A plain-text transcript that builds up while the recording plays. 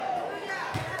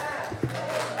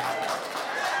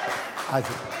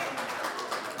Isaac.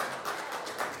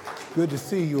 Good to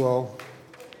see you all.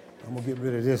 I'm going to get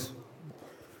rid of this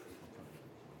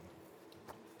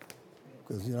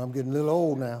because, I'm getting a little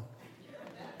old now.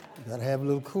 Got to have a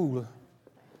little cooler.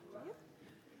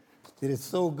 It is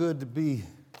so good to be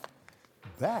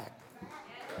back.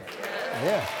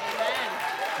 Yeah.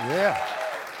 Yeah.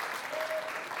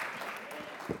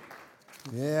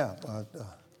 Yeah.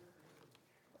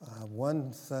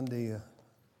 One Sunday, I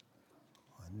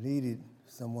needed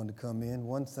someone to come in.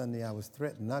 One Sunday, I was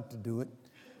threatened not to do it.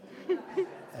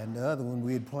 And the other one,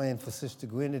 we had planned for Sister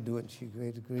Gwen to do it, and she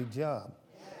did a great job.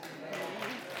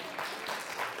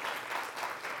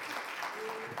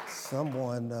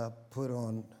 Someone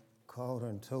called her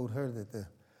and told her that the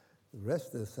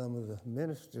rest of some of the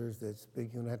ministers that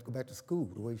speak, you're going to have to go back to school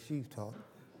the way she taught.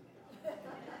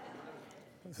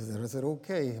 I said,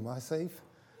 okay, am I safe?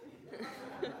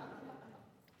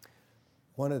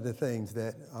 One of the things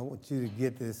that I want you to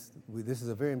get this is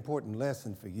a very important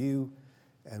lesson for you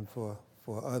and for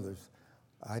others.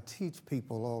 I teach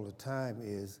people all the time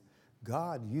is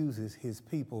God uses his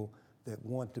people that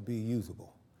want to be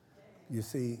usable. You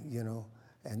see,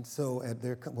 and so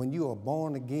when you are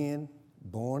born again,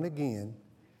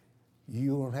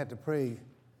 you don't have to pray,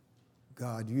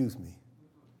 God, use me.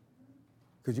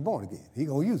 Because you're born again. He's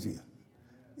going to use you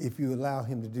if you allow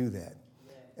him to do that.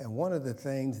 And one of the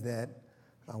things that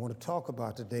I want to talk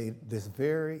about today that's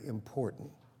very important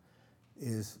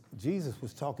is Jesus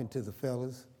was talking to the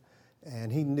fellas,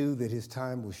 and he knew that his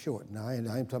time was short. Now, I ain't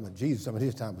talking about Jesus, I mean,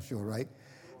 his time was short, right?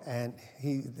 And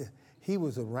he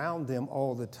was around them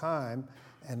all the time,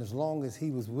 and as long as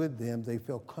he was with them, they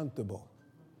felt comfortable.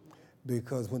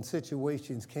 Because when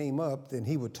situations came up, then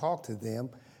he would talk to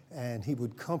them, and he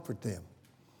would comfort them.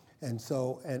 And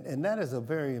so, and that is a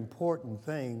very important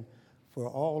thing for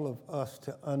all of us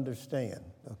to understand,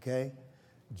 okay?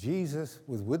 Jesus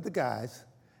was with the guys,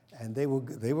 and they were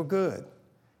good,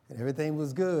 and everything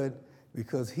was good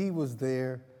because he was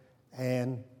there,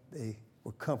 and they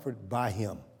were comforted by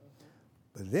him.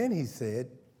 But then he said,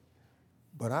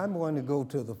 but I'm going to go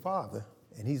to the Father,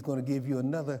 and he's going to give you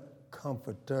another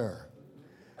comforter,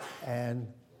 and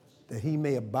that he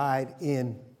may abide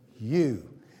in you.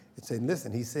 And said,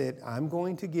 listen, he said, I'm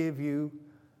going to give you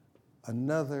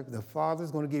the Father's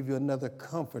going to give you another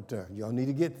comforter. Y'all need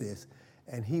to get this.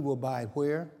 And he will abide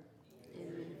where?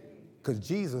 Because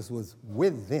Jesus was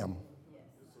with them,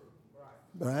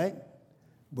 right?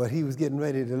 But he was getting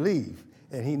ready to leave.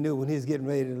 And he knew when he was getting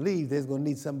ready to leave, there's going to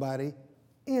need somebody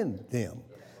in them.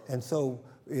 And so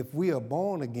if we are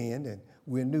born again and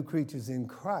we're new creatures in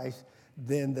Christ,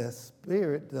 then the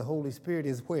Spirit, the Holy Spirit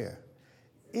is where?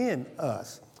 In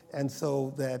us. And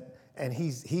so and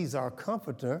he's our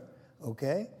comforter,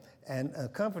 okay? And a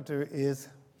comforter is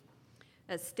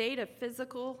a state of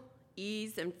physical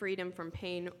ease and freedom from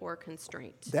pain or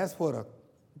constraint. That's what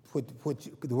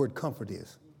the word comfort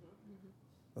is,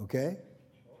 okay?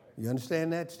 You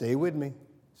understand that? Stay with me.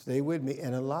 Stay with me.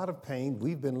 And a lot of pain,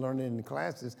 we've been learning in the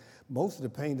classes, most of the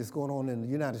pain that's going on in the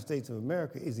United States of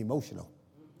America is emotional.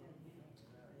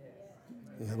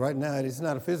 Yeah, right now, it's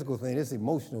not a physical thing, it's an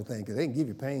emotional thing, because they can give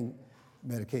you pain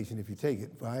medication if you take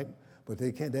it, right? But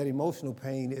they can't. That emotional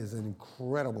pain is an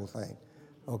incredible thing,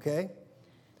 okay?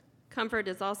 Comfort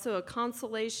is also a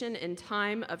consolation in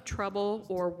time of trouble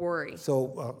or worry.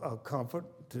 So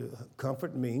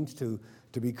comfort means to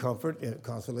be comfort and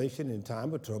consolation in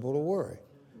time of trouble or worry.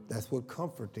 That's what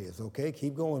comfort is, okay?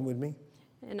 Keep going with me.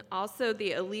 And also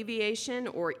the alleviation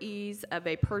or ease of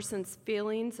a person's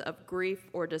feelings of grief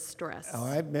or distress. All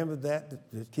right, remember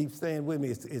that. Just keep staying with me.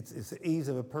 It's the ease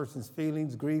of a person's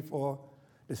feelings, grief, or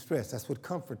distress. That's what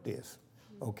comfort is,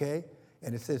 okay?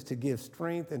 And it says to give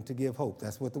strength and to give hope.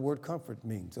 That's what the word comfort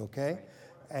means, okay?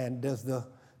 And does the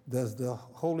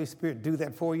Holy Spirit do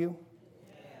that for you?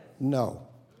 No.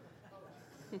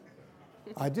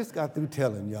 I just got through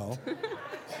telling y'all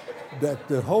that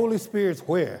the Holy Spirit's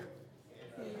where?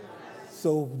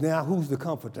 So now who's the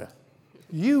comforter?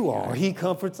 You are. He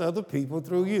comforts other people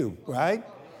through you, right?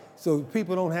 So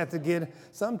people don't have to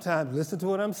sometimes, listen to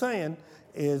what I'm saying,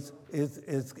 is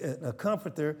a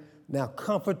comforter. Now,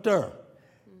 comforter,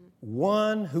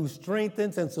 one who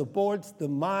strengthens and supports the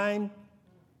mind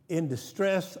in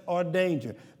distress or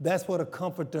danger. That's what a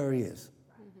comforter is.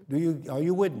 Are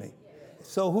you with me?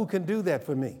 So who can do that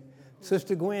for me?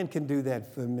 Sister Gwen can do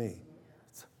that for me.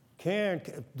 Karen,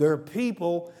 there are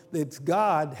people that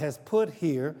God has put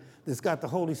here that's got the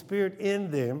Holy Spirit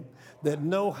in them that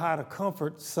know how to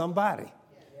comfort somebody.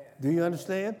 Do you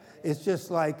understand? It's just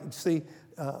like, see,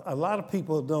 a lot of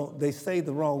people they say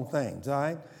the wrong things, all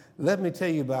right? Let me tell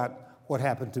you about what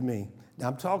happened to me. Now,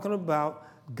 I'm talking about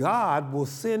God will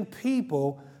send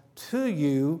people to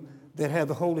you that have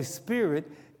the Holy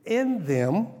Spirit in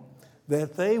them,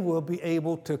 that they will be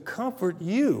able to comfort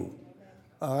you.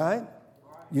 All right?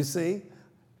 You see,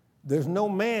 there's no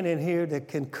man in here that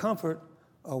can comfort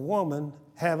a woman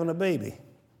having a baby.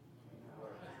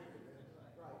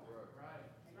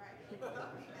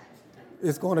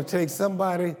 It's going to take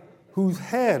somebody who's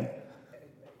had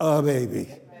a baby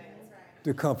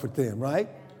to comfort them, right?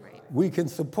 We can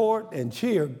support and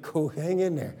cheer, go hang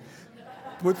in there.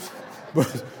 But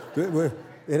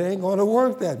it ain't going to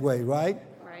work that way, right?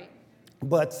 Right.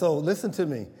 But so listen to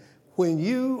me. When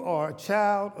you are a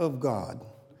child of God,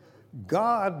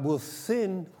 God will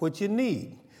send what you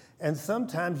need. And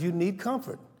sometimes you need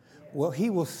comfort. Well, he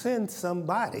will send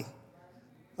somebody,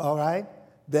 all right,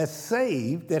 that's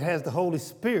saved, that has the Holy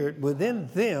Spirit within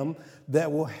them that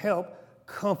will help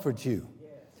comfort you.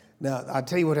 Now, I'll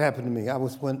tell you what happened to me. I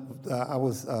was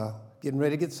getting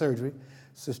ready to get surgery.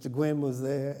 Sister Gwen was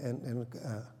there,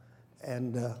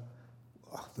 and the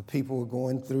people were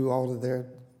going through all of their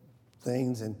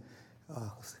things, and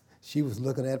she was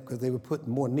looking at it because they were putting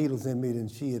more needles in me than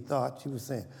she had thought. She was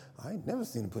saying, I ain't never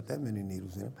seen them put that many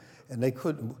needles in them. And they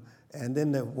couldn't, and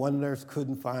then the one nurse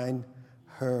couldn't find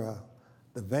her,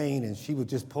 the vein, and she was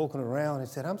just poking around and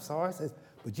said, I'm sorry. I said,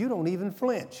 but you don't even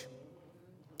flinch.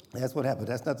 That's what happened.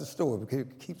 That's not the story, because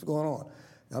it keeps going on.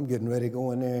 I'm getting ready to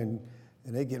go in there, and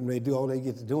they're getting ready to do all they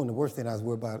get to do, and the worst thing I was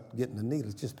worried about getting the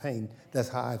needles, just pain. That's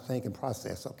how I think and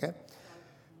process, okay?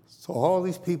 So all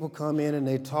these people come in, and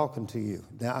they're talking to you.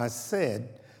 Now, I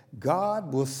said,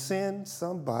 God will send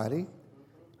somebody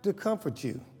to comfort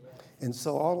you. And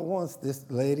so all at once, this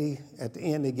lady, at the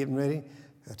end, they're getting ready.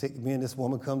 Me and this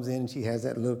woman comes in, and she has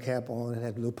that little cap on and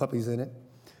had little puppies in it.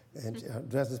 And her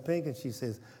dress is pink, and she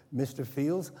says, Mr.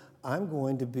 Fields, I'm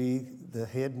going to be the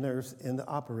head nurse in the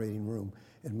operating room,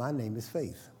 and my name is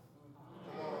Faith.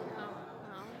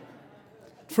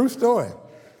 True story.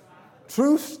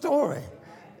 True story.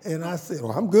 And I said,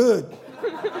 well, I'm good.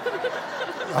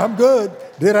 I'm good.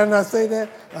 Did I not say that?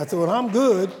 I said, well, I'm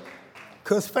good,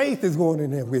 because Faith is going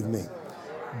in there with me.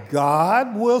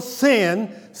 God will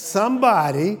send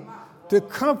somebody to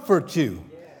comfort you.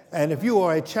 And if you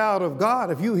are a child of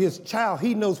God, if you're his child,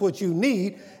 he knows what you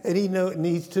need, and he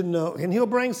needs to know, and he'll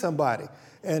bring somebody.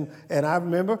 And I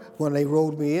remember when they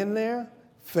rolled me in there,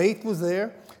 Faith was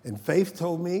there, and Faith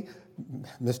told me,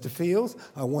 Mr. Fields,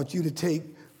 I want you to take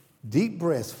deep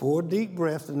breaths, 4 deep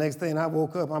breaths. The next thing I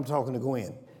woke up, I'm talking to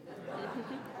Gwen.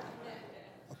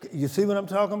 Okay, you see what I'm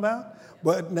talking about?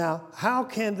 But now, how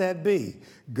can that be?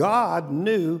 God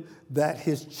knew that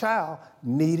his child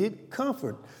needed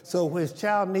comfort. So when his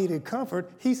child needed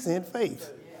comfort, he sent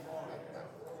Faith.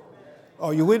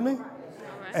 Are you with me?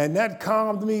 And that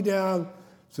calmed me down.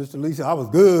 Sister Lisa, I was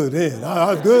good then.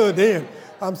 I was good then.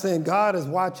 I'm saying God is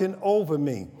watching over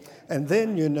me. And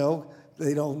then,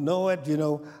 they don't know it.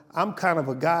 I'm kind of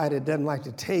a guy that doesn't like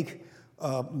to take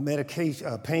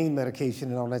medication, pain medication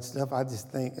and all that stuff. I just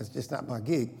think it's just not my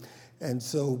gig. And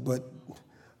so, but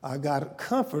I got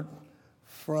comfort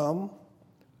from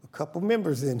a couple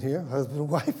members in here, husband and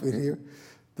wife in here,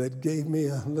 that gave me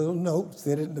a little note,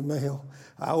 sent it in the mail.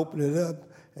 I opened it up,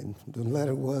 and the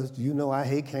letter was, I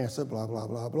hate cancer, blah, blah,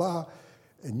 blah, blah,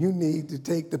 and you need to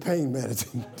take the pain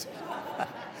medicine.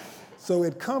 So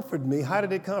it comforted me. How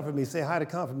did it comfort me? Say, how did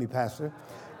it comfort me, Pastor?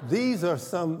 These are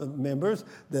some members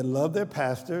that love their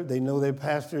pastor. They know their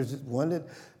pastor is one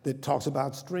that talks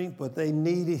about strength, but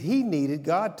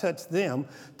God touched them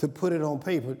to put it on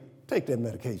paper. Take that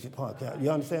medication. You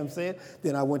understand what I'm saying?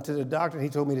 Then I went to the doctor, and he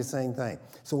told me the same thing.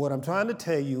 So what I'm trying to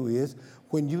tell you is,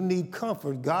 when you need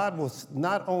comfort, God will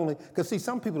not only, because see,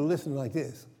 some people are listening like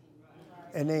this,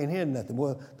 and they ain't hearing nothing.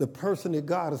 Well, the person that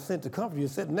God has sent to comfort you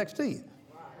is sitting next to you.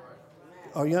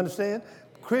 Oh, you understand?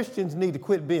 Christians need to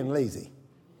quit being lazy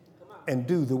and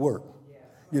do the work.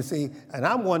 You see, and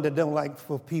I'm one that don't like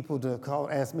for people to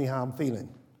ask me how I'm feeling.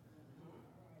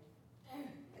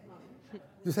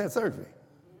 Just had surgery.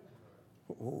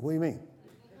 What do you mean?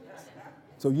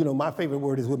 So, my favorite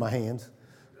word is with my hands.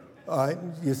 All right,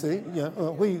 you see?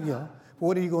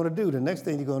 What are you going to do? The next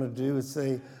thing you're going to do is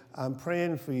say, I'm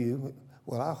praying for you.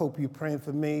 Well, I hope you're praying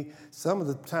for me. Some of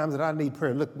the times that I need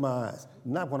prayer, look in my eyes.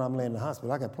 Not when I'm laying in the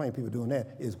hospital. I got plenty of people doing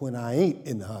that. Is when I ain't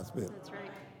in the hospital. That's right.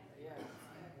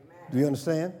 Do you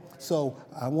understand? So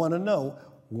I want to know,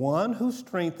 one who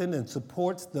strengthens and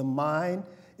supports the mind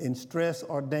in stress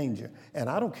or danger. And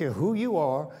I don't care who you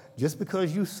are, just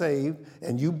because you saved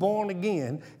and you born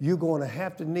again, you're going to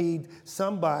have to need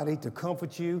somebody to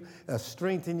comfort you,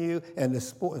 strengthen you, and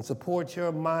support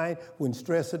your mind when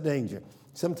stress or danger.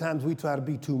 Sometimes we try to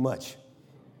be too much,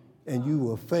 and you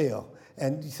will fail.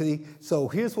 And you see, so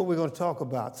here's what we're going to talk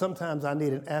about. Sometimes I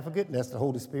need an advocate, that's the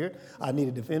Holy Spirit. I need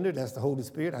a defender, that's the Holy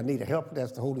Spirit. I need a helper,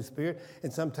 that's the Holy Spirit.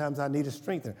 And sometimes I need a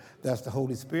strengthener, that's the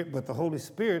Holy Spirit. But the Holy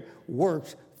Spirit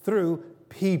works through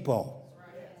people.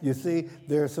 You see,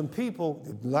 there are some people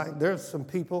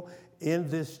in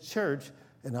this church,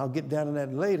 and I'll get down to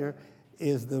that later,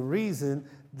 is the reason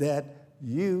that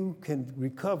you can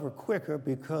recover quicker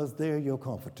because they're your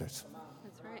comforters.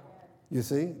 That's right. You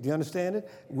see, do you understand it?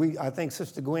 I think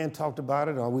Sister Gwen talked about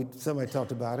it, or somebody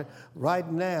talked about it.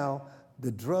 Right now,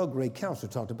 the drug rate,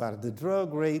 counselor talked about it, the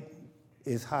drug rate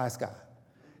is high sky.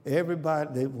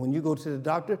 Everybody, when you go to the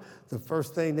doctor, the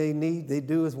first thing they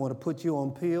do is want to put you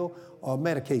on pill or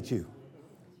medicate you.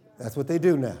 That's what they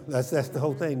do now. That's the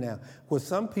whole thing now. Well,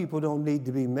 some people don't need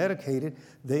to be medicated.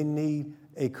 They need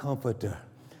a comforter.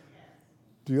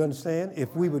 Do you understand?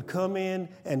 If we would come in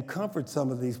and comfort some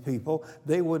of these people,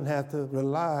 they wouldn't have to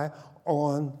rely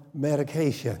on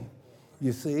medication.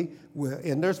 You see?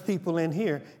 And there's people in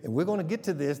here, and we're going to get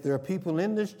to this. There are people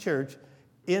in this church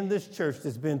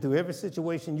that's been through every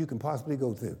situation you can possibly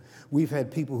go through. We've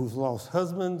had people who've lost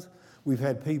husbands. We've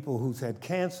had people who's had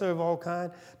cancer of all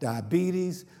kinds,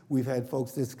 diabetes. We've had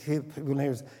folks, people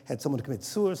here had someone commit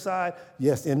suicide.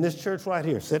 Yes, in this church right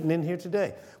here, sitting in here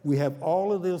today, we have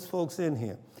all of those folks in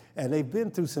here. And they've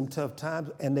been through some tough times,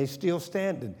 and they're still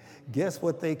standing. Guess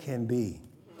what they can be?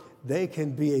 They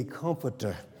can be a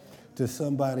comforter to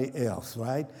somebody else,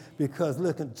 right? Because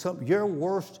look, your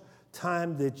worst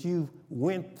time that you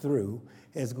went through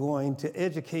is going to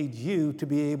educate you to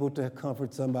be able to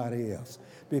comfort somebody else.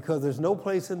 Because there's no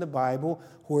place in the Bible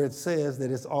where it says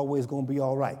that it's always going to be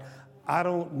all right. I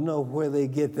don't know where they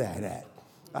get that at.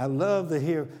 I love to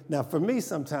hear. Now, for me,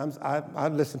 sometimes I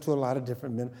listen to a lot of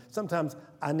different men. Sometimes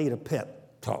I need a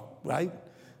pep talk, right?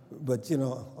 But,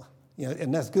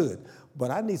 and that's good.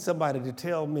 But I need somebody to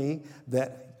tell me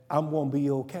that I'm going to be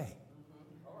okay.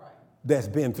 That's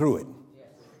been through it.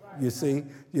 You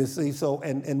see. So,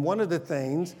 and one of the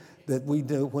things that we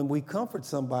do when we comfort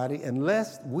somebody,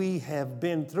 unless we have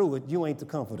been through it, you ain't the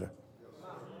comforter.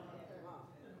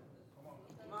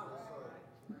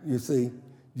 You see,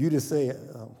 you just say,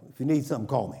 if you need something,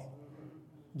 call me.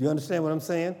 Do you understand what I'm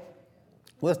saying?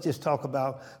 Let's just talk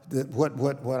about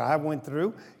what I went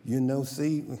through.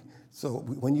 See, so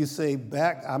when you say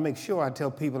back, I make sure I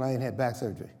tell people I ain't had back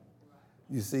surgery.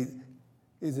 You see,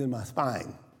 it's in my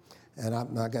spine.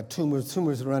 And I got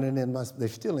tumors running in they're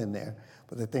still in there,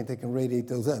 but they think they can radiate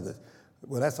those others.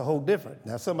 Well, that's a whole different.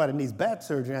 Now, if somebody needs back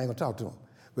surgery, I ain't gonna talk to them.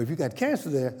 But if you got cancer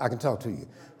there, I can talk to you.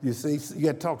 You see, you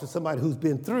got to talk to somebody who's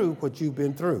been through what you've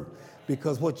been through.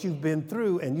 Because what you've been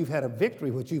through, and you've had a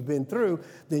victory, what you've been through,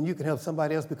 then you can help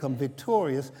somebody else become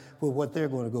victorious with what they're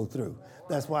going to go through.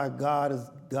 That's why God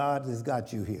has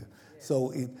got you here.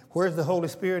 So where's the Holy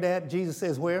Spirit at? Jesus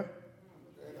says where?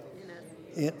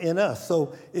 In us.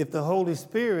 So if the Holy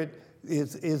Spirit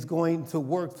is going to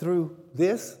work through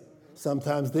this,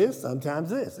 sometimes this,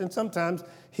 and sometimes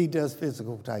he does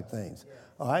physical type things.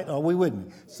 All right? Are we with me?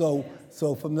 So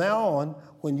from now on,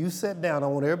 when you sit down, I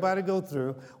want everybody to go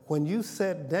through, when you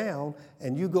sit down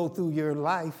and you go through your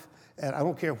life, and I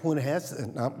don't care when it has,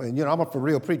 I'm a for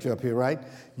real preacher up here, right?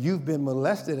 You've been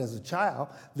molested as a child,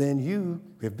 then you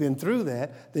have been through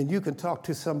that, then you can talk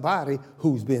to somebody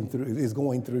who's is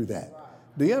going through that.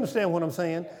 Do you understand what I'm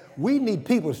saying? We need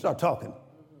people to start talking.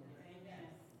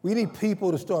 We need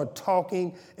people to start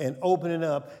talking and opening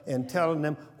up and telling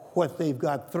them what they've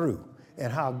got through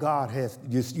and how God has,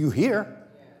 you hear.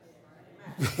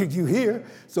 You hear.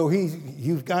 So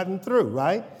you've gotten through,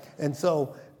 right? And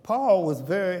so Paul was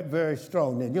very, very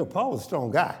strong. And Paul was a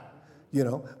strong guy,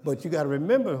 But you got to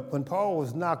remember when Paul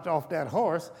was knocked off that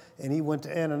horse and he went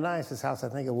to Ananias' house, I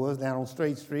think it was, down on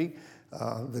Straight Street.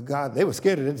 They were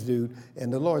scared of this dude,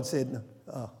 and the Lord said,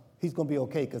 he's going to be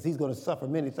okay because he's going to suffer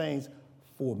many things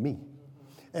for me.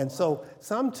 And so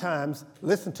sometimes,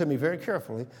 listen to me very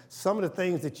carefully, some of the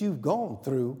things that you've gone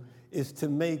through is to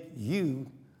make you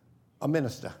a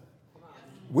minister.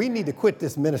 We need to quit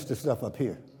this minister stuff up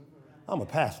here. I'm a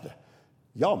pastor.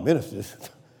 Y'all ministers.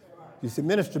 You see,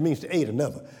 minister means to aid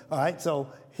another. All right,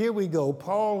 so here we go.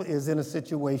 Paul is in a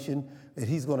situation that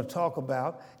he's going to talk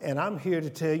about, and I'm here to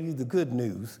tell you the good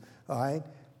news, all right?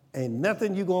 Ain't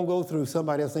nothing you're going to go through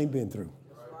somebody else ain't been through.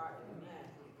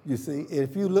 You see,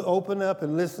 if you open up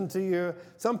and listen to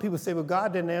some people say, well,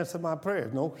 God didn't answer my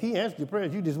prayers. No, he answered your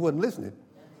prayers, you just wasn't listening.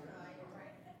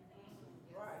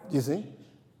 You see?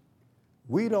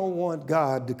 We don't want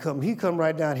God to come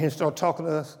right down here and start talking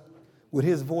to us with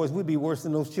his voice. We'd be worse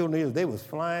than those children. They was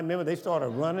flying, remember, they started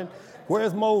running.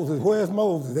 Where's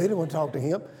Moses? They didn't want to talk to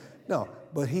him. No,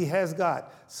 but he has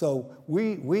got. So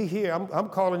we here, I'm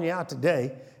calling you out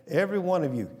today, every one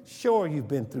of you. Sure, you've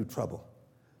been through trouble.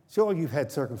 Sure, you've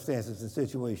had circumstances and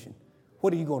situations.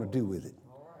 What are you going to do with it?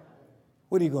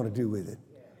 What are you going to do with it?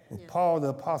 Well, Paul, the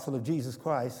apostle of Jesus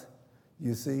Christ,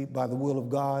 you see, by the will of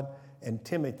God, and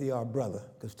Timothy, our brother,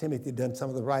 because Timothy had done some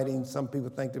of the writing. Some people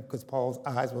think that because Paul's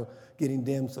eyes were getting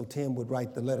dim, so Tim would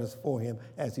write the letters for him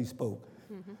as he spoke.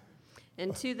 Mm-hmm.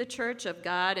 And to the church of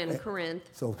God in Corinth.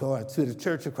 So to the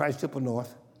church of Christ Chapel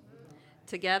North.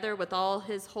 Together with all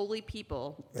his holy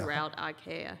people throughout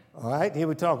Achaia. All right, here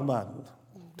we're talking about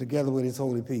together with his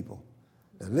holy people.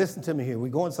 Now listen to me here. We're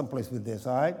going someplace with this,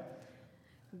 all right?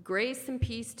 Grace and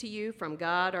peace to you from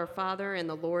God our Father and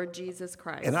the Lord Jesus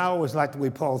Christ. And I always like the way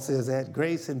Paul says that,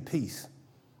 grace and peace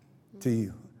to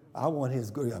you. I want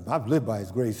his grace. I've lived by his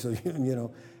grace, so you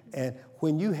know. And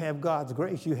when you have God's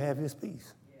grace, you have his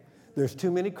peace. There's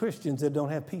too many Christians that don't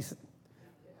have peace.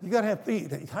 You got to have peace.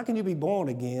 How can you be born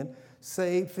again,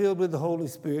 saved, filled with the Holy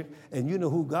Spirit, and you know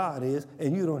who God is,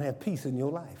 and you don't have peace in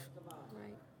your life?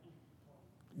 Right.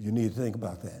 You need to think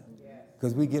about that.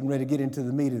 Because we're getting ready to get into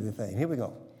the meat of the thing. Here we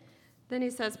go. Then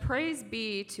he says, praise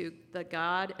be to the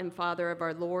God and Father of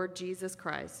our Lord Jesus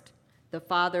Christ, the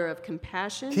Father of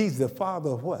compassion. He's the Father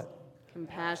of what?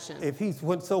 Compassion.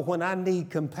 So when I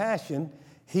need compassion,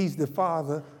 he's the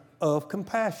Father of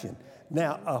compassion.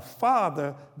 Now, a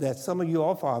father that some of you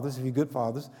are fathers, if you're good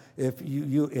fathers, if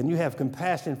you have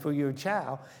compassion for your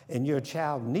child and your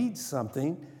child needs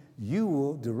something, you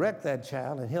will direct that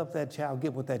child and help that child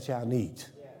get what that child needs.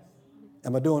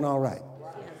 Am I doing all right?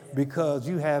 Because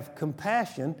you have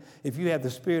compassion. If you have the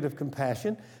spirit of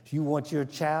compassion, you want your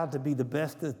child to be the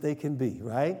best that they can be,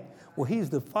 right? Well,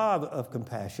 he's the Father of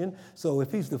compassion. So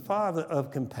if he's the Father of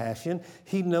compassion,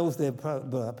 he knows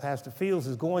that Pastor Fields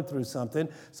is going through something,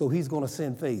 so he's going to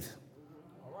send faith.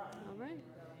 All right.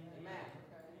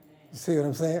 You see what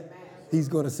I'm saying? He's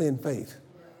going to send faith.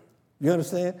 You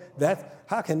understand?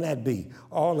 How can that be?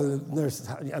 All of the nurses,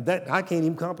 I can't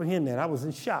even comprehend that. I was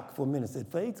in shock for a minute. I said,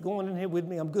 Faith's going in here with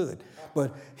me, I'm good.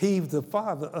 But he's the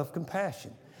Father of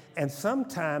compassion. And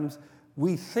sometimes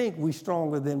we think we're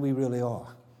stronger than we really are.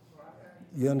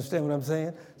 You understand what I'm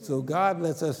saying? So God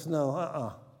lets us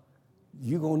know,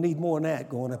 you're going to need more than that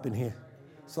going up in here.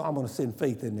 So I'm going to send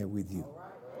faith in there with you.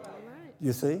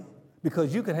 You see?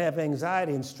 Because you can have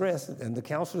anxiety and stress, and the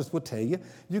counselors will tell you,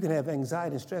 you can have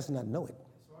anxiety and stress and not know it.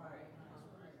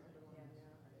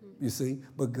 You see?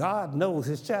 But God knows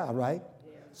his child, right?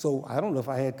 So I don't know if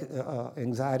I had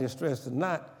anxiety or stress or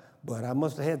not, but I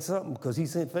must have had something because he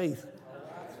sent faith.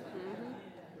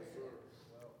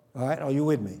 All right, are you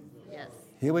with me? Yes.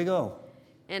 Here we go.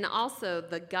 And also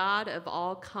the God of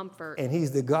all comfort. And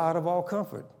he's the God of all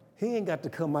comfort. He ain't got to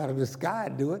come out of the sky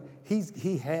and do it.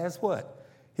 He has what?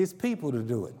 His people to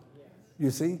do it.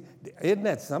 You see? Isn't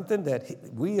that something that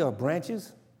we are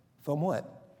branches from what?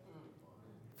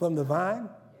 From the vine?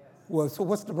 Well, so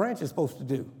what's the branches supposed to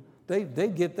do? They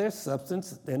get their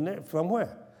substance from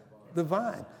where? The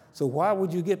vine. So why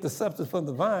would you get the substance from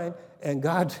the vine and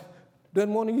God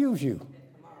doesn't want to use you?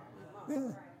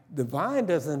 Yeah. The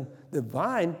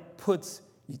vine puts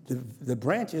the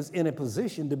branches in a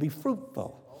position to be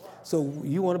fruitful. So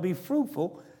you want to be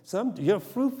fruitful. Your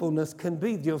fruitfulness can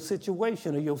be your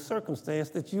situation or your circumstance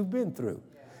that you've been through.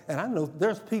 And I know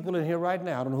there's people in here right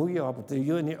now, I don't know who you are, but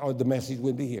you're in here, or the message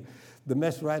wouldn't be here. The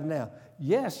message right now.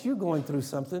 Yes, you're going through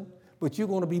something, but you're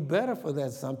going to be better for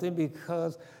that something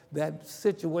because that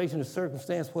situation or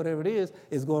circumstance, whatever it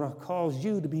is going to cause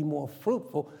you to be more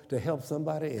fruitful to help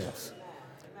somebody else.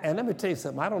 And let me tell you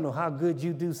something. I don't know how good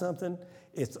you do something.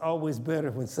 It's always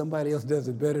better when somebody else does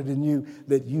it better than you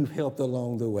that you've helped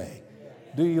along the way.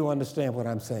 Do you understand what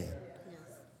I'm saying?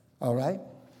 Yes. All right?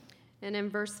 And in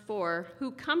verse 4,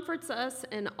 who comforts us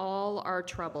in all our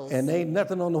troubles. And ain't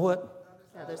nothing on the what?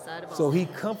 The other side of all. So he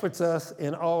comforts us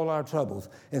in all our troubles.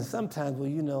 And sometimes,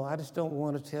 well, I just don't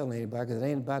want to tell anybody because it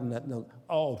ain't about nothing. No,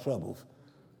 all troubles.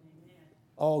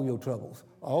 All your troubles.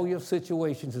 All your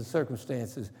situations and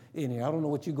circumstances in here. I don't know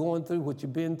what you're going through, what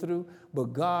you've been through,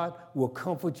 but God will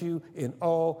comfort you in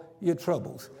all your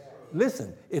troubles.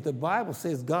 Listen, if the Bible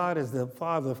says God is the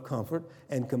Father of comfort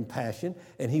and compassion,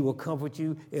 and he will comfort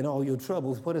you in all your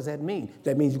troubles, what does that mean?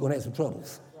 That means you're going to have some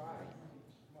troubles.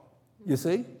 You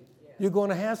see? You're going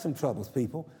to have some troubles,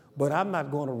 people. But I'm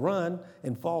not going to run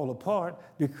and fall apart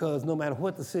because no matter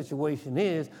what the situation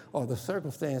is or the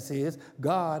circumstance is,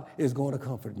 God is going to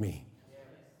comfort me.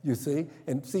 You see?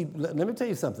 And see, let me tell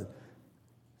you something.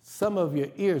 Some of your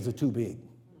ears are too big.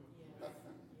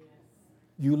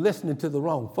 You're listening to the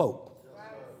wrong folk.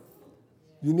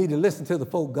 You need to listen to the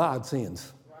folk God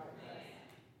sends.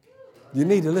 You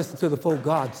need to listen to the folk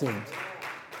God sends.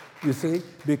 You see,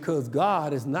 because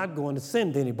God is not going to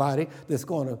send anybody that's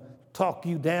going to talk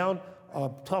you down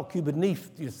or talk you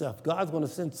beneath yourself. God's going to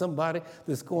send somebody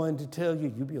that's going to tell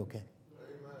you, you'll be okay.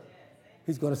 Amen.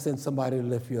 He's going to send somebody to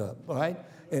lift you up, all right?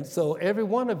 And so every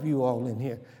one of you all in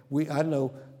here, I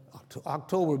know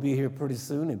October will be here pretty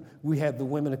soon, and we had the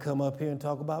women to come up here and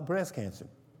talk about breast cancer.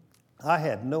 I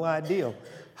had no idea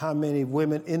how many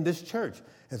women in this church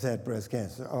has had breast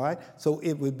cancer, all right? So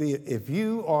it would be, if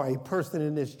you are a person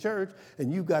in this church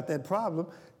and you got that problem,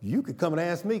 you could come and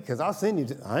ask me, because I'll send you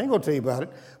to, I ain't going to tell you about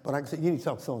it, but I can say, you need to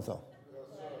talk to so-and-so.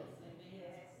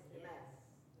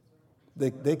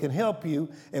 They can help you,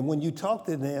 and when you talk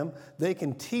to them, they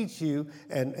can teach you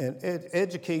and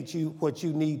educate you what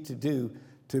you need to do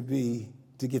to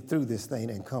get through this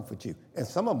thing and comfort you. And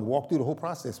some of them walk through the whole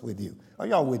process with you. Are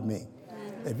y'all with me?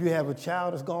 If you have a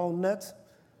child that's gone nuts,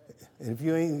 and if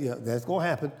you ain't, that's going to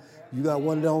happen. You got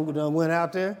one that went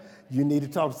out there, you need to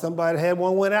talk to somebody that had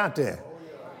one went out there.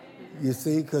 You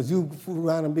see, because you fool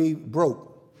around and be broke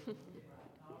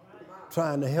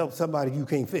trying to help somebody you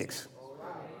can't fix.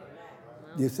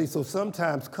 You see, so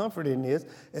sometimes comfort in this,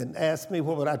 and ask me,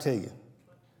 what would I tell you?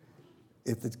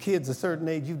 If the kid's a certain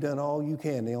age, you've done all you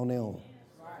can, they're on their own.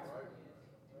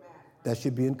 That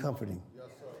should be comforting.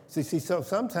 See, so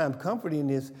sometimes comforting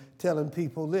is telling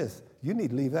people this, you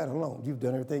need to leave that alone. You've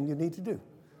done everything you need to do.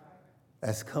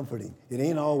 That's comforting. It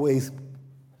ain't always,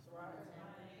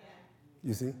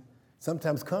 you see.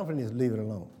 Sometimes comforting is leave it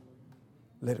alone.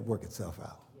 Let it work itself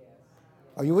out.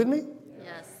 Are you with me?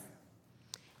 Yes.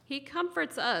 He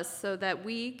comforts us so that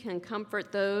we can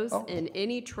comfort those in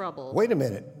any trouble. Wait a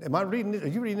minute. Am I reading this? Are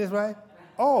you reading this right?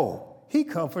 Oh, he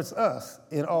comforts us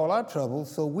in all our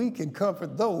troubles so we can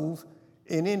comfort those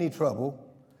in any trouble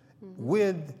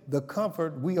with the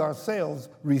comfort we ourselves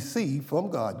receive from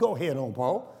God. Go ahead on,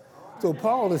 Paul. So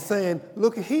Paul is saying,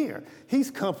 look here. He's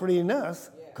comforting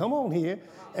us. Come on here.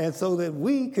 And so that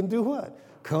we can do what?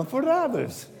 Comfort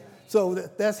others. So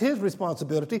that's his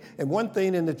responsibility. And one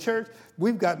thing in the church,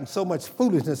 we've gotten so much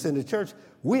foolishness in the church,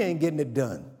 we ain't getting it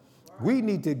done. We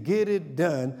need to get it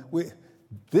done.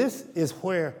 This is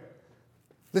where,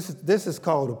 this is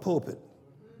called a pulpit.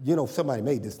 You know, somebody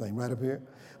made this thing right up here.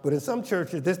 But in some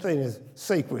churches, this thing is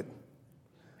sacred.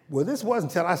 Well, this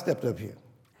wasn't until I stepped up here.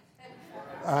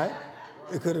 All right?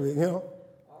 It could have been, you know.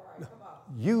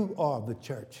 You are the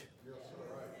church.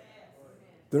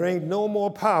 There ain't no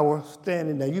more power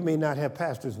standing there. You may not have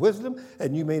pastor's wisdom,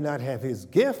 and you may not have his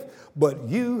gift, but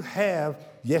you have,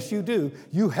 yes, you do,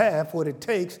 you have what it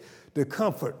takes to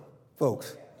comfort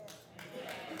folks.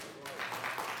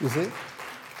 You see?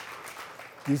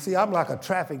 You see, I'm like a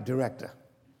traffic director.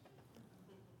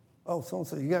 Oh, so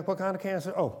you got what kind of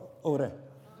cancer? Oh, over there.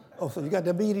 Oh, so you got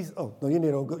diabetes? Oh, no, you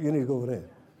need to go over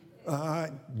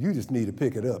there. You just need to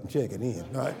pick it up and check it in,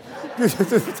 all right?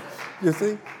 You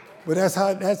see? But that's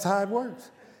how it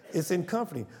works. It's in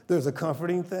comforting. There's a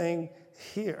comforting thing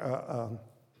here.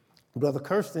 Brother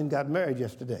Kirsten got married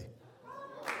yesterday.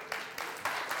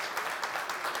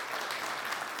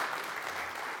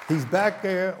 He's back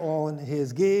there on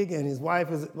his gig, and his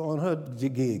wife is on her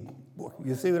gig.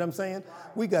 You see what I'm saying?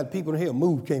 We got people in here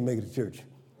move, can't make it to church.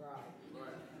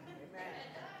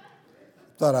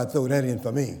 Thought I'd throw that in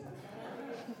for me.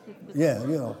 Yeah,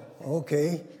 you know,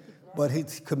 okay. But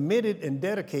he's committed and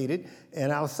dedicated,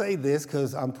 and I'll say this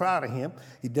because I'm proud of him.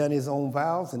 He done his own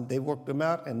vows, and they worked them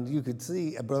out, and you could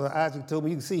see, Brother Isaac told me,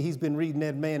 you can see he's been reading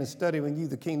that man and studying you,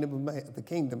 the kingdom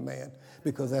man,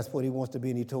 because that's what he wants to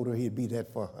be, and he told her he'd be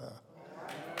that for her.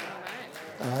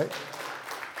 All right?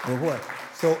 Well, what?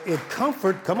 So it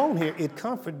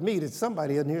comfort me that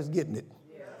somebody in here is getting it.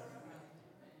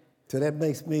 So that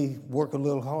makes me work a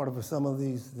little harder for some of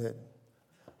these that,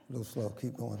 a little slow,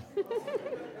 keep going.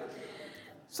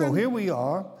 So here we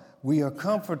are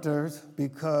comforters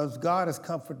because God has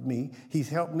comforted me. He's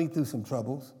helped me through some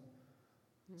troubles.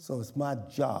 So it's my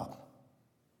job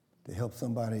to help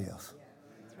somebody else.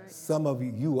 Right. Some of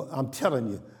you, I'm telling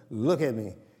you, look at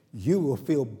me. You will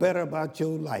feel better about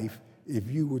your life if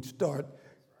you would start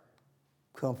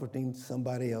comforting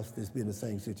somebody else that's been in the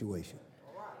same situation.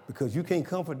 Because you can't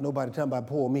comfort nobody talking about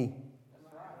poor me.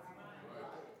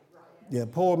 Yeah,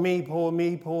 poor me,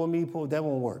 that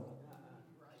won't work.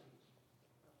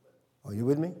 Are you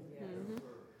with me?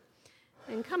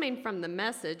 Mm-hmm. And coming from the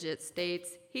Message, it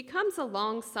states, he comes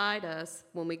alongside us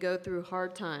when we go through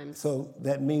hard times. So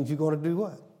that means you're going to do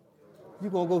what?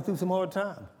 You're going to go through some hard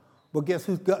times. But guess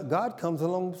who? God comes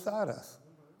alongside us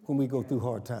when we go through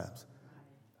hard times.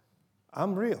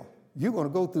 I'm real. You're going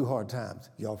to go through hard times.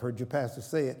 Y'all have heard your pastor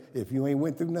say it. If you ain't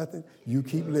went through nothing, you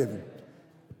keep living.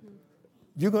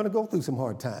 You're going to go through some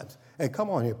hard times. And come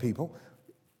on here, people.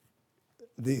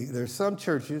 There's some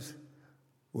churches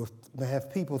will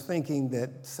have people thinking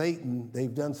that Satan,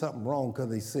 they've done something wrong because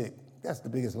they're sick. That's the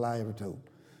biggest lie ever told.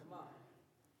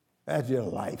 That's your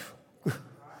life.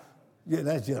 Yeah,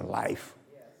 that's your life.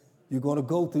 You're going to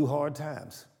go through hard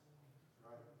times.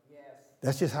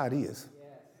 That's just how it is.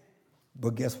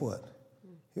 But guess what?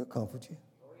 He'll comfort you.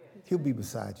 He'll be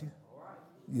beside you.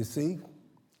 You see?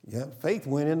 Yeah, Faith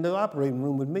went in the operating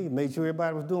room with me and made sure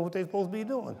everybody was doing what they're supposed to be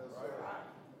doing.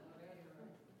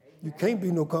 You can't be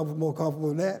more comfortable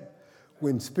than that.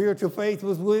 When spiritual faith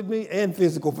was with me and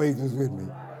physical faith was with me.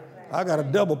 I got a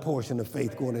double portion of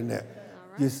faith going in there.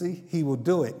 You see? He will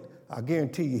do it. I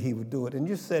guarantee you he will do it. And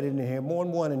you said it in here. More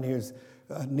than one in here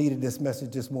needed this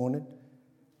message this morning.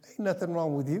 Ain't nothing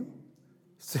wrong with you.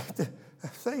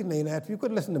 Satan ain't after you.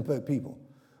 Quit listening to people.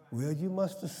 Well, you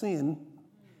must have sinned.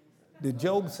 Did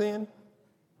Job sin?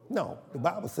 No. The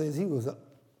Bible says he was an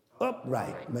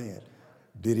upright man.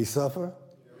 Did he suffer?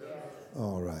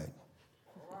 All right.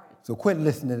 So quit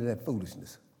listening to that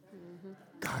foolishness.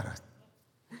 God.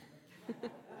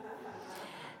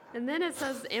 And then it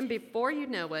says, and before you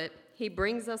know it, he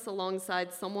brings us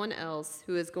alongside someone else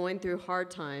who is going through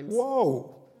hard times.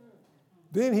 Whoa.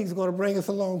 Then he's going to bring us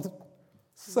along to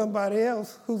somebody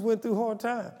else who's went through hard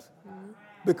times.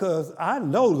 Because I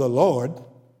know the Lord.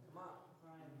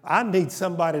 I need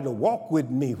somebody to walk with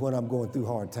me when I'm going through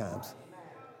hard times.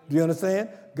 Do you understand?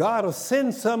 God will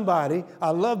send somebody,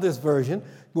 I love this version,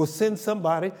 will send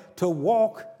somebody to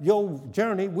walk your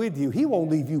journey with you. He won't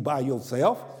leave you by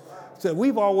yourself. So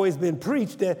we've always been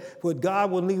preached that what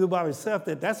God will leave you by himself,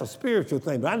 that's a spiritual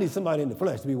thing. But I need somebody in the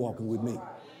flesh to be walking with me.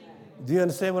 Do you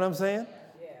understand what I'm saying?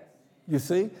 You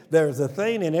see, there's a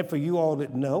thing in it for you all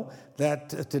that know that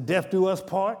to death do us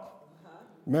part.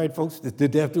 Married folks, to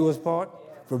death do us part.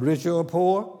 For rich or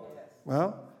poor.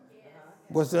 Well,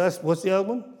 what's the other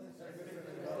one?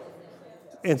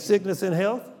 In sickness and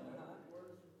health.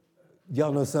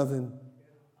 Y'all know something?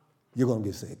 You're going to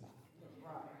get sick.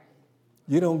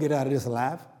 You don't get out of this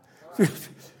alive.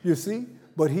 You see?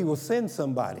 But he will send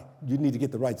somebody. You need to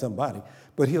get the right somebody.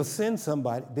 But he'll send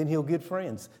somebody. Then he'll get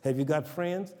friends. Have you got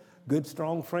friends? Good,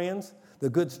 strong friends? The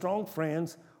good, strong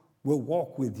friends will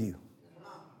walk with you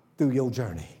through your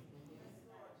journey.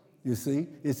 You see?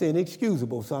 It's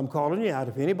inexcusable, so I'm calling you out.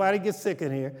 If anybody gets sick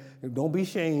in here, don't be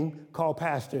ashamed. Call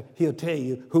Pastor. He'll tell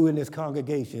you who in this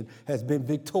congregation has been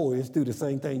victorious through the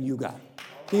same thing you got.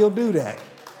 He'll do that.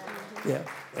 Yeah.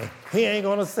 He ain't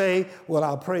going to say, well,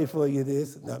 I'll pray for you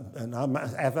this. And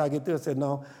after I get through, I said,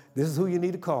 no, this is who you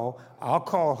need to call. I'll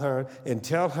call her and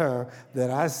tell her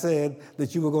that I said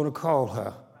that you were going to call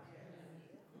her.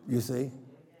 You see?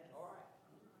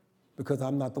 Because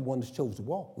I'm not the one that's chose to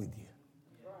walk with you.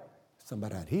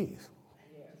 Somebody out here is.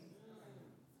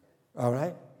 All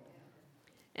right?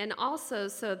 And also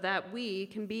so that we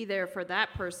can be there for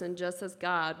that person just as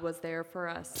God was there for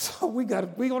us. So we're going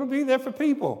to be there for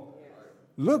people.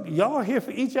 Look, y'all are here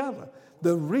for each other.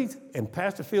 The reason, and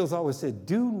Pastor Fields always said,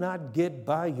 do not get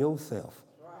by yourself.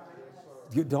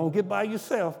 You don't get by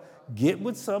yourself. Get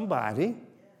with somebody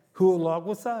who will walk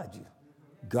beside you.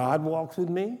 God walks with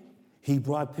me. He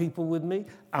brought people with me.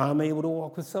 I'm able to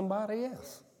walk with somebody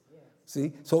else.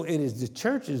 See? So it is the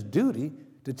church's duty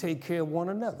to take care of one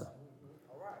another.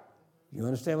 You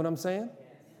understand what I'm saying?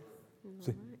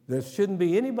 See, there shouldn't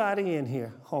be anybody in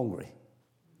here hungry.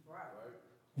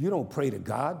 You don't pray to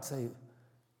God. Say,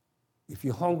 if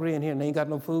you're hungry in here and ain't got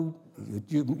no food,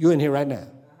 you're in here right now.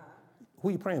 Who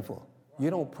are you praying for? You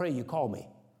don't pray, you call me.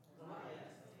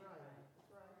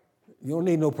 You don't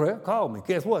need no prayer, call me.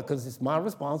 Guess what? Because it's my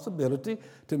responsibility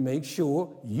to make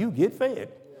sure you get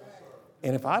fed.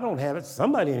 And if I don't have it,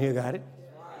 somebody in here got it.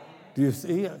 Do you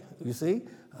see? You see?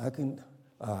 I can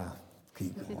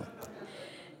keep going.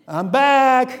 I'm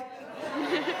back.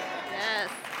 Yes.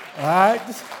 All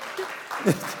right.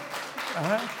 All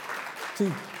right.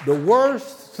 See, the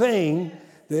worst thing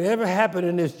that ever happened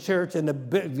in this church, and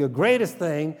the greatest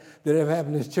thing that ever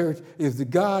happened in this church, is the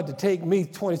God to take me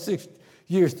 26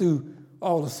 years through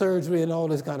all the surgery and all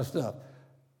this kind of stuff.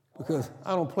 Because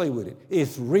I don't play with it.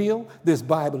 It's real. This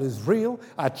Bible is real.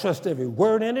 I trust every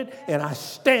word in it, and I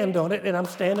stand on it, and I'm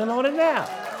standing on it now.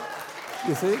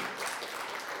 You see?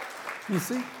 You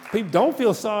see? People don't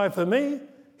feel sorry for me.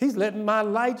 He's letting my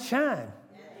light shine.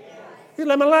 He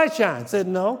let my light shine. Said,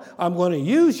 no, I'm going to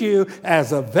use you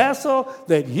as a vessel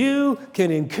that you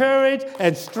can encourage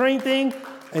and strengthen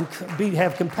and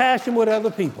have compassion with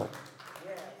other people.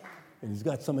 And he's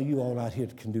got some of you all out here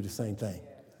that can do the same thing.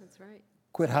 That's right.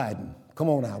 Quit hiding. Come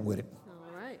on out with it.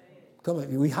 All right. Come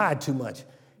on. We hide too much.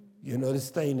 You know this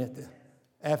thing that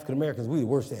African Americans, we the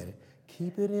worst at it.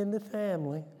 Keep it in the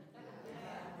family.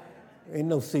 Ain't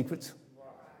no secrets.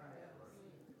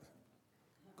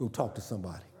 Go talk to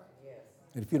somebody.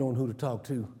 And if you don't know who to talk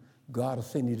to, God will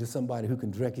send you to somebody who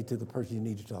can direct you to the person you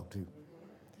need to talk to. All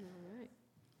right.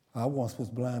 I once was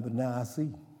blind, but now I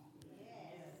see.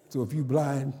 So if you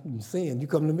blind and sin, you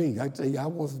come to me. I tell you, I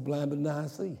once was blind, but now I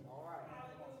see.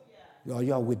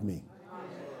 Y'all with me?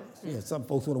 Yeah, some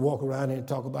folks want to walk around here and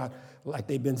talk about like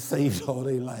they've been saved all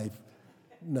their life.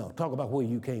 No, talk about where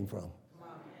you came from.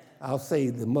 I'll say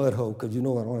the mud hole, because you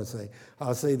know what I want to say.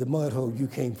 I'll say the mud hole you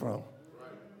came from.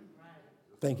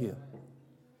 Thank you.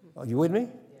 Are you with me?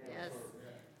 Yes.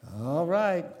 All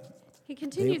right. He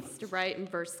continues to write in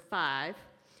verse 5,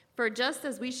 "For just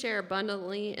as we share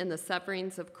abundantly in the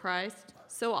sufferings of Christ,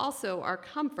 so also our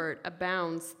comfort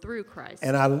abounds through Christ."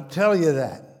 And I'll tell you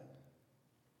that.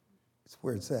 It's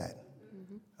where it's at.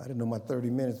 I didn't know my 30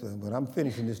 minutes, but I'm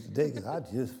finishing this today because I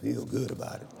just feel good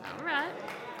about it. All right.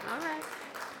 All right.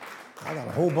 I got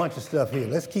a whole bunch of stuff here.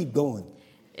 Let's keep going.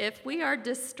 "If we are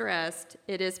distressed,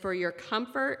 it is for your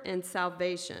comfort and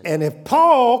salvation." And if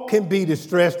Paul can be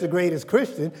distressed, the greatest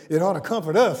Christian, it ought to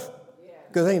comfort us.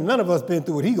 Because ain't none of us been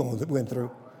through what he went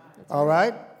through. All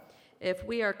right? "If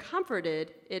we are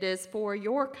comforted, it is for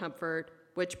your comfort,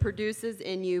 which produces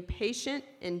in you patient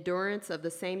endurance of the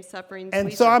same sufferings And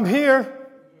we so suffer." I'm here.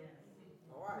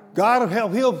 God will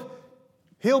help.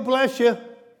 He'll bless you.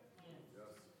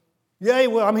 Yeah,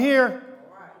 well, I'm here.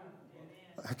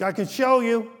 I can show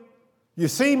you. You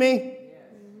see me?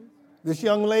 This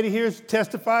young lady here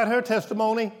testified her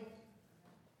testimony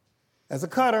as a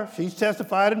cutter. She's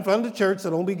testified in front of the church,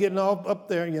 so don't be getting all up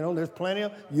there. You know, there's plenty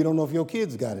of, you don't know if your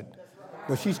kids got it.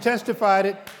 But she's testified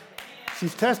it.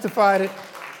 She's testified it.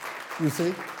 You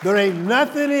see? There ain't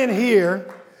nothing in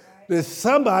here that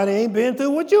somebody ain't been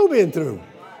through what you've been through.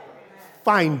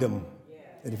 Find them.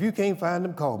 And if you can't find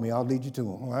them, call me. I'll lead you to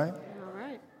them, all right? All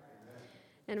right.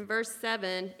 And verse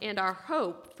 7, "And our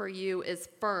hope for you is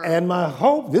firm." And my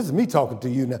hope, this is me talking to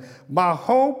you now. My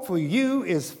hope for you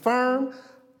is firm,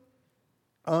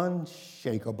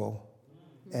 unshakable.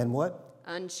 And what?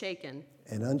 Unshaken.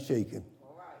 And unshaken.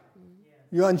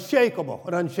 You're unshakable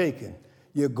and unshaken.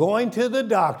 You're going to the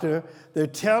doctor. They're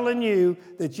telling you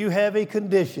that you have a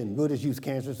condition. We'll just use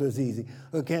cancer so it's easy.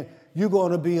 Okay. You're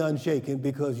going to be unshaken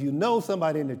because you know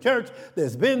somebody in the church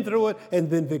that's been through it and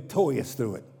been victorious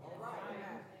through it.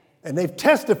 And they've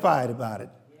testified about it.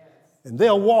 And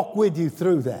they'll walk with you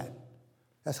through that.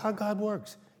 That's how God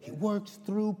works. He works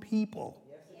through people.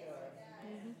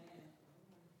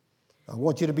 I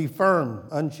want you to be firm,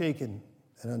 unshaken,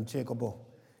 and unshakable,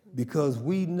 because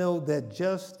we know that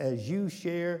just as you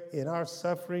share in our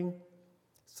suffering,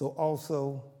 so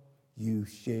also you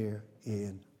share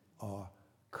in our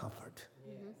comfort.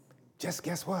 Just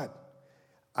guess what?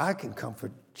 I can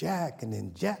comfort Jack, and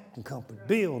then Jack can comfort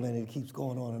Bill, and it keeps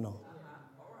going on and on.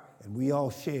 And we all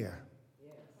share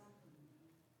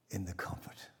in the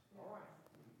comfort.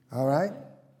 All right?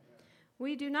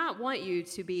 We do not want you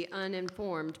to be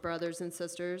uninformed, brothers and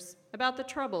sisters, about the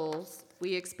troubles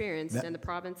we experienced in the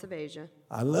province of Asia.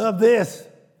 I love this.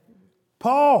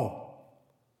 Paul.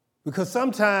 Because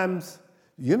sometimes,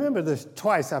 you remember this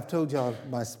twice I've told y'all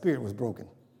my spirit was broken.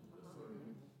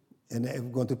 And we're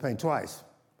going through pain twice.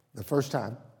 The first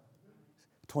time,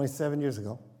 27 years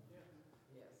ago.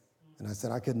 And I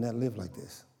said, I could not live like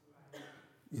this.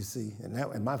 You see,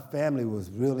 and my family was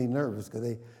really nervous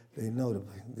because they know that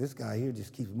this guy here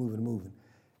just keeps moving.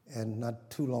 And not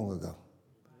too long ago,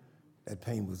 that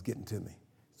pain was getting to me.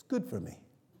 It's good for me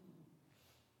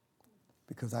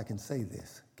because I can say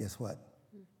this. Guess what?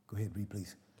 Go ahead, read,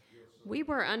 please. "We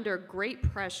were under great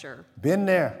pressure, Been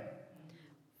there.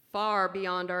 far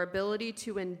beyond our ability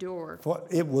to endure. For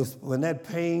it was when that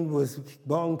pain was,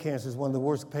 bone cancer is one of the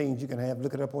worst pains you can have.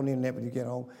 Look it up on the internet when you get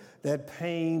home. That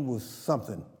pain was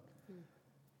something.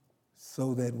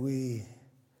 So that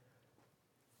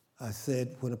I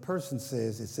said, when a person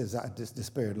says, it says, I just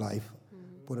despaired life.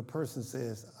 When a person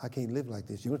says, I can't live like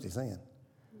this, you know what they're saying?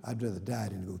 I'd rather die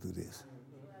than go through this.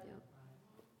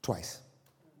 Twice.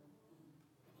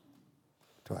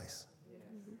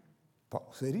 Paul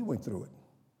said he went through it.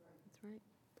 That's right.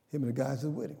 Him and the guys that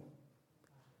were with him.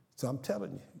 So I'm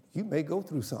telling you, you may go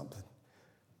through something.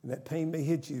 And that pain may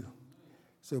hit you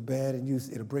so bad and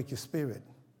it'll break your spirit.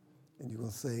 And you're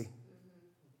going to say,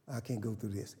 I can't go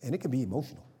through this. And it can be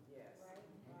emotional.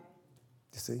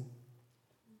 You see?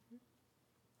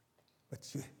 But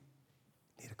you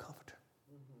need a comforter.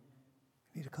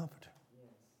 You need a comforter.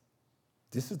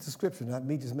 This is the scripture, not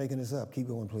me just making this up. Keep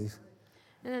going, please.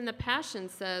 And then the Passion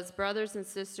says, brothers and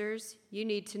sisters, you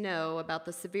need to know about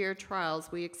the severe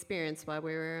trials we experienced while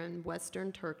we were in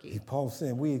Western Turkey. Paul's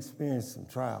saying we experienced some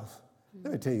trials.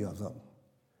 Let me tell you something.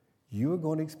 You are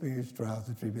going to experience trials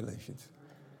and tribulations.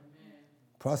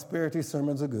 Prosperity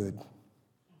sermons are good,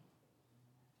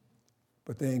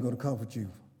 but they ain't going to comfort you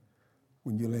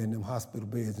when you lay in them hospital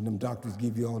beds and them doctors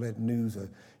give you all that news, or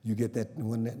you get that,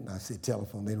 and I said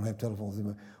telephone, they don't have telephones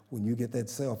anymore, when you get that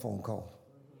cell phone call.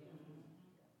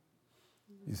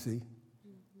 You see?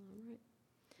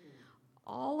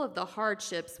 All of the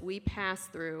hardships we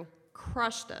passed through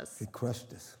crushed us. It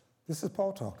crushed us. This is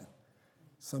Paul talking.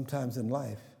 Sometimes in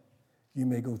life, you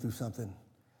may go through something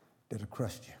that'll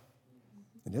crush you.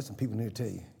 And there's some people here to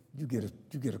tell you, you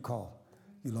get a call,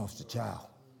 you lost a child.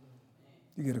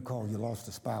 You get a call, you lost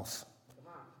a spouse.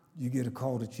 You get a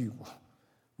call that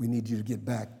we need you to get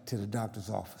back to the doctor's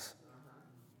office.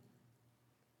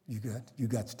 You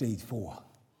got stage 4.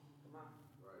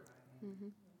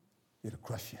 It'll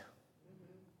crush you.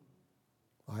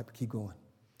 All right, keep going.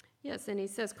 Yes, and he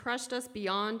says, crushed us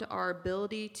beyond our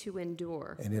ability to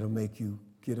endure. And it'll make you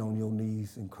get on your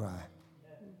knees and cry.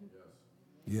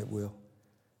 Yeah, it will.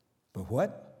 But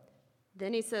what?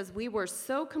 Then he says, we were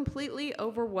so completely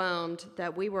overwhelmed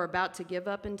that we were about to give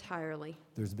up entirely.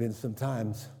 There's been some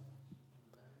times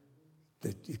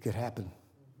that it could happen.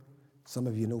 Some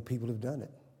of you know people have done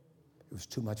it. It was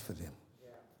too much for them.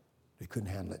 They couldn't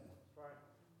handle it.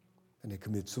 And they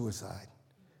commit suicide.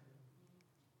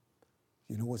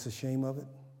 You know what's a shame of it?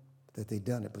 That they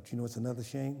done it. But you know what's another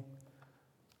shame?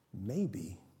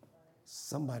 Maybe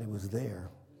somebody was there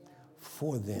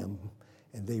for them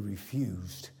and they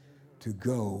refused to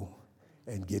go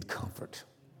and get comfort.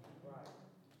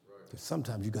 Because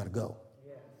sometimes you got to go.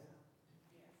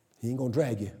 He ain't going to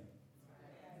drag you.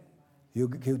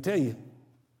 He'll tell you,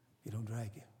 he don't drag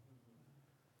you.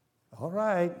 All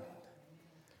right.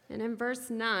 And in verse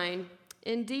 9,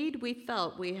 indeed we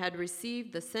felt we had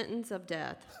received the sentence of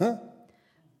death.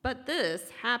 But this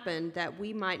happened that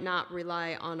we might not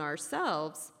rely on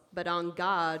ourselves, but on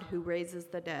God who raises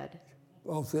the dead.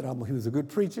 Paul said he was a good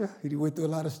preacher. He went through a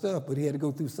lot of stuff, but he had to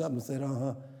go through something and said,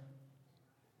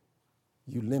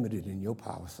 you limited in your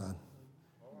power, son.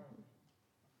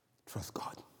 Trust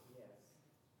God.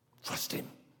 Trust him.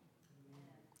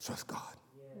 Trust God.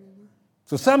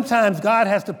 So sometimes God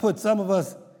has to put some of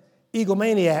us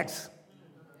egomaniacs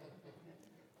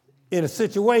in a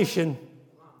situation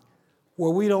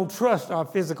where we don't trust our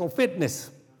physical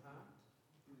fitness.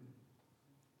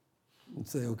 And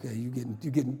say, okay,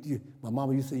 my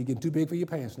mama used to say, you're getting too big for your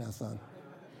pants now, son.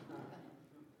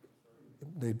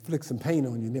 They'd flick some paint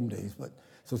on you in them days. But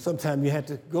so sometimes you had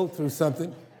to go through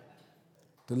something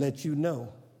to let you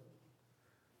know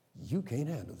you can't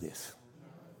handle this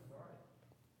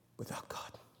without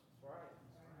God.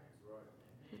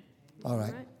 All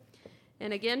right.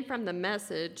 And again from the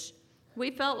Message,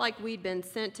 we felt like we'd been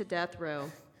sent to death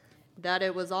row, that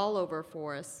it was all over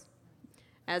for us.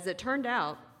 As it turned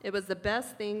out, it was the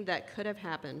best thing that could have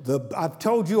happened. I've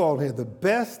told you all here, the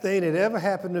best thing that ever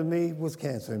happened to me was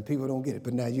cancer, and people don't get it,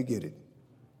 but now you get it.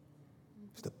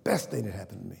 It's the best thing that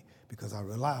happened to me because I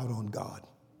relied on God.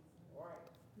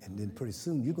 And then pretty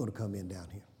soon you're going to come in down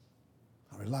here.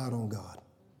 I relied on God.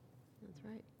 That's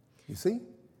right. You see?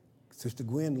 Sister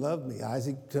Gwen loved me.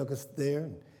 Isaac took us there,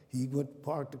 and he went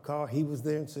parked the car. He was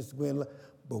there, and Sister Gwen loved.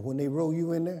 But when they roll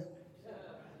you in there,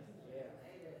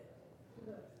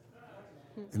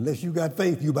 unless you got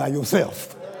faith, you by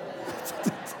yourself.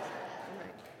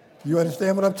 You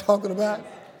understand what I'm talking about?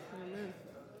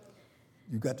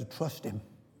 You got to trust him.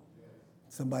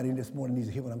 Somebody this morning needs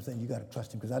to hear what I'm saying. You got to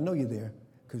trust him because I know you're there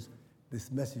because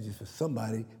this message is for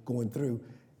somebody going through.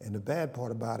 And the bad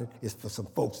part about it is for some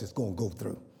folks that's going to go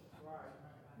through.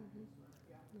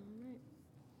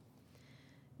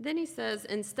 Then he says,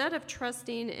 instead of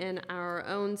trusting in our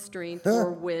own strength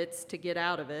or wits to get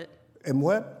out of it. And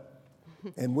what?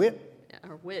 And wit?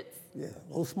 Our wits. Yeah,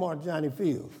 old smart Johnny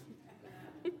Fields.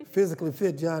 Physically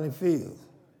fit Johnny Fields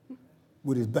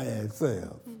with his bad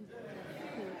self.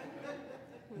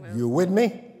 Well, you with me?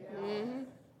 Mm-hmm.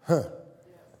 Huh.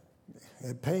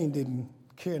 That Payne didn't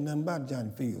care nothing about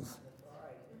Johnny Fields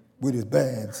with his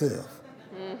bad self.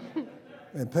 Mm-hmm.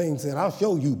 And Payne said, I'll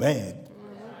show you bad.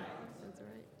 That's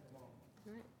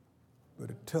right.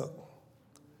 But it took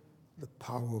the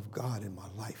power of God in my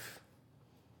life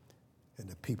and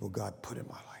the people God put in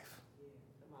my life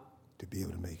to be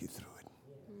able to make it through it.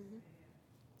 Mm-hmm.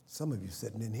 Some of you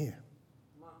sitting in here,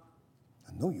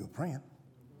 I know you're praying.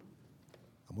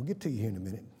 I'm going to get to you here in a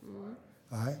minute. Mm-hmm.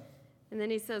 All right? And then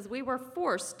he says, we were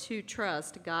forced to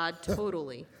trust God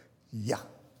totally. Yeah.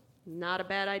 Not a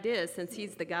bad idea, since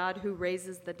he's the God who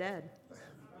raises the dead.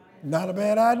 Not a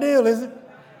bad idea, is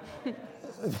it?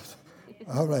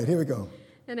 All right, here we go.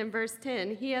 And in verse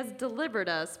 10, he has delivered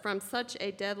us from such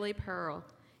a deadly peril,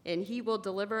 and he will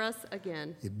deliver us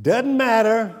again. It doesn't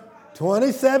matter.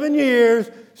 27 years,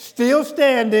 still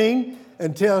standing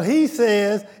until he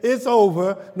says it's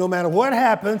over. No matter what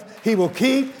happens, he will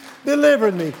keep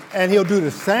delivering me. And he'll do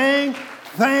the same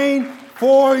thing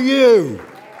for you.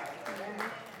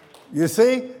 You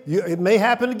see, it may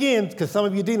happen again, because some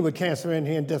of you are dealing with cancer in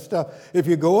here and that stuff. If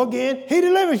you go again, he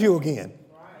delivers you again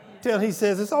till he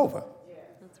says it's over.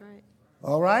 That's right.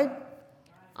 All right?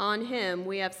 On him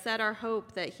we have set our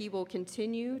hope that he will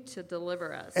continue to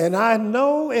deliver us. And I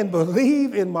know and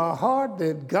believe in my heart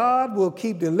that God will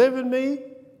keep delivering me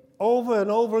over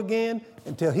and over again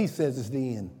until he says it's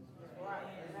the end.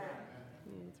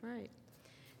 That's right.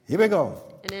 Here we go.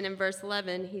 And then in verse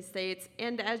 11, he states,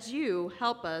 and as you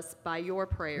help us by your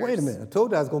prayers. Wait a minute. I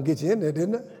told you I was going to get you in there,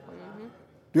 didn't I? Mm-hmm.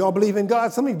 Do y'all believe in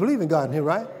God? Some of you believe in God in here,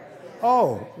 right?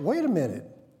 Oh, wait a minute.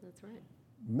 That's right.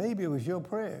 Maybe it was your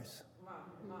prayers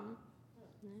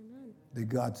that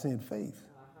God sent faith.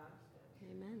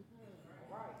 Amen.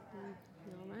 All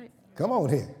right. Come on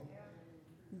here.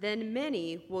 Then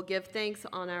many will give thanks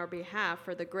on our behalf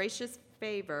for the gracious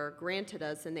favor granted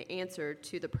us in the answer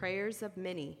to the prayers of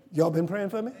many. Y'all been praying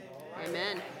for me?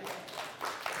 Amen.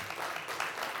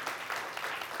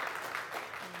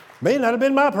 May not have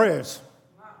been my prayers.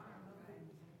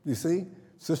 You see,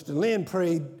 Sister Lynn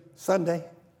prayed Sunday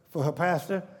for her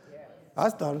pastor. I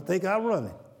started to think I'm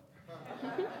running.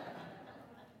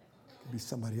 Could be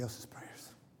somebody else's prayers.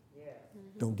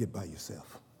 Don't get by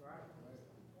yourself.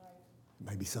 It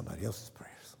might be somebody else's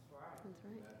prayers. That's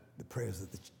right. The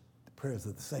prayers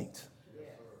of the saints.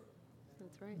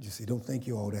 That's right. You see, don't think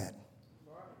you're all that.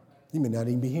 You may not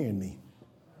even be hearing me,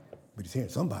 but he's hearing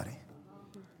somebody.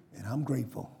 And I'm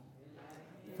grateful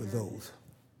for those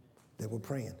that were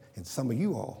praying. And some of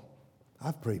you all,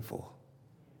 I've prayed for.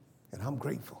 And I'm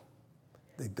grateful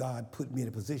that God put me in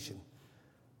a position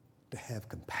to have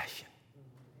compassion,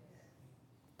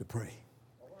 to pray.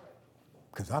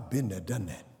 Because I've been there, done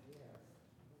that.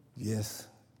 Yes.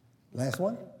 Last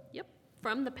one? Yep.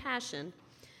 From the Passion.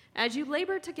 As you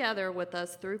labor together with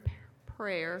us through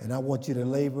prayer. And I want you to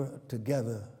labor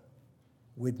together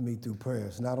with me through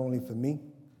prayers, not only for me,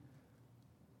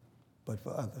 but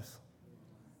for others.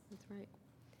 That's right.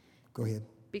 Go ahead.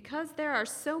 Because there are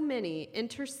so many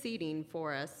interceding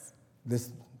for us.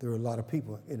 There are a lot of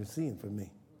people interceding for me.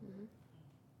 Mm-hmm.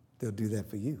 They'll do that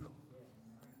for you.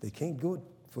 They can't do it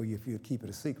for you if you keep it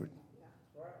a secret.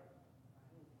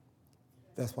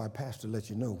 That's why Pastor lets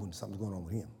you know when something's going on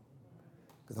with him.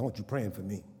 Because I want you praying for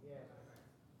me.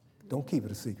 Don't keep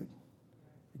it a secret.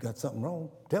 You got something wrong,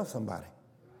 tell somebody.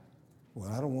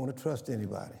 Well, I don't want to trust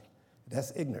anybody.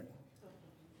 That's ignorant.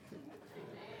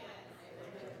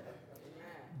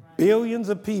 Billions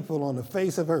of people on the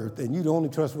face of earth, and you're the only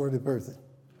trustworthy person.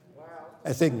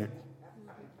 That's ignorant.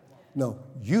 No,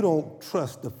 you don't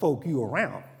trust the folk you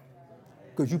around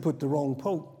because you put the wrong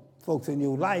folks in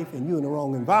your life and you're in the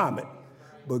wrong environment.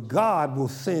 But God will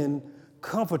send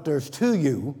comforters to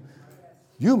you.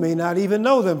 You may not even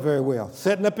know them very well,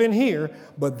 sitting up in here,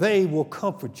 but they will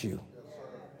comfort you.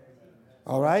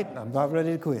 All right? I'm about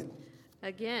ready to quit.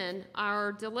 Again,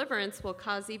 our deliverance will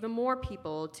cause even more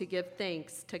people to give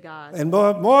thanks to God. And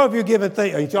more of you giving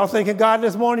thanks. Ain't y'all thanking God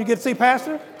this morning you get to see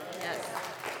Pastor? Yes.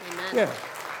 Amen. Yeah.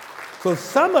 So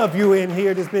some of you in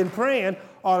here that's been praying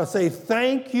ought to say,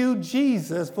 thank you,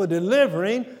 Jesus, for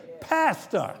delivering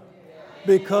Pastor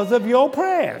because of your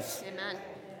prayers. Amen.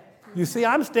 You see,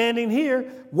 I'm standing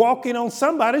here walking on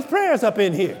somebody's prayers up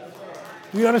in here.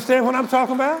 You understand what I'm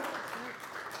talking about?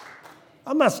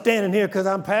 I'm not standing here because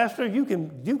I'm pastor. You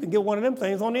can get one of them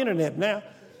things on the internet now.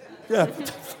 Yeah.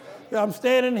 I'm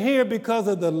standing here because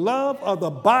of the love of the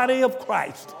body of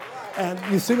Christ. And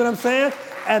you see what I'm saying?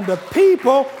 And the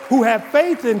people who have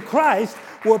faith in Christ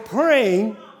were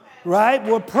praying, right?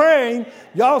 Were praying.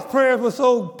 Y'all's prayers were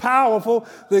so powerful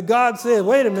that God said,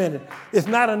 wait a minute. It's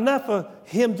not enough for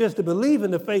him just to believe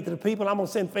in the faith of the people. I'm going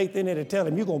to send faith in there to tell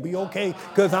him you're going to be okay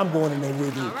because I'm going in there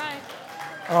with you. All right.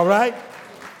 All right?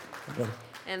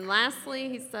 And lastly,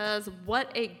 he says,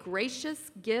 what a gracious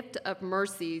gift of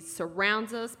mercy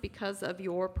surrounds us because of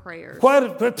your prayers.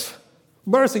 What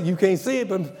mercy, you can't see it,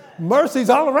 but mercy's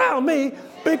all around me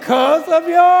because of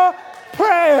your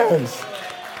prayers.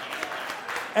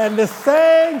 And the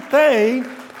same thing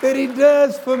that he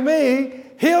does for me,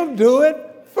 he'll do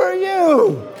it for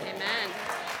you. Amen.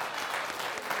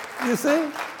 You see?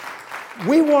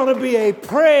 We want to be a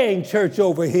praying church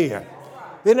over here.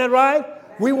 Isn't that right?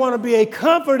 We want to be a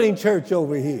comforting church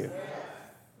over here.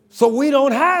 So we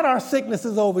don't hide our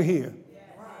sicknesses over here.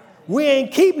 We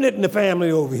ain't keeping it in the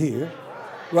family over here.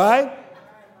 Right?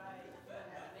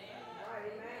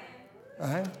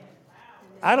 Right?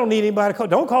 I don't need anybody to call.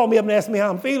 Don't call me up and ask me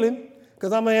how I'm feeling,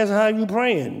 because I'm going to answer how you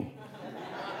praying.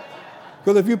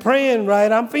 Because if you're praying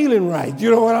right, I'm feeling right.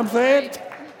 You know what I'm saying?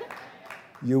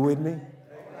 You with me?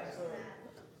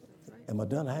 Am I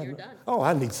done? You're done. Oh,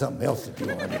 I need something else to do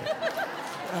on here.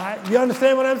 All right, you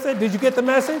understand what I'm saying? Did you get the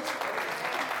message?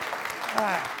 All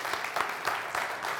right.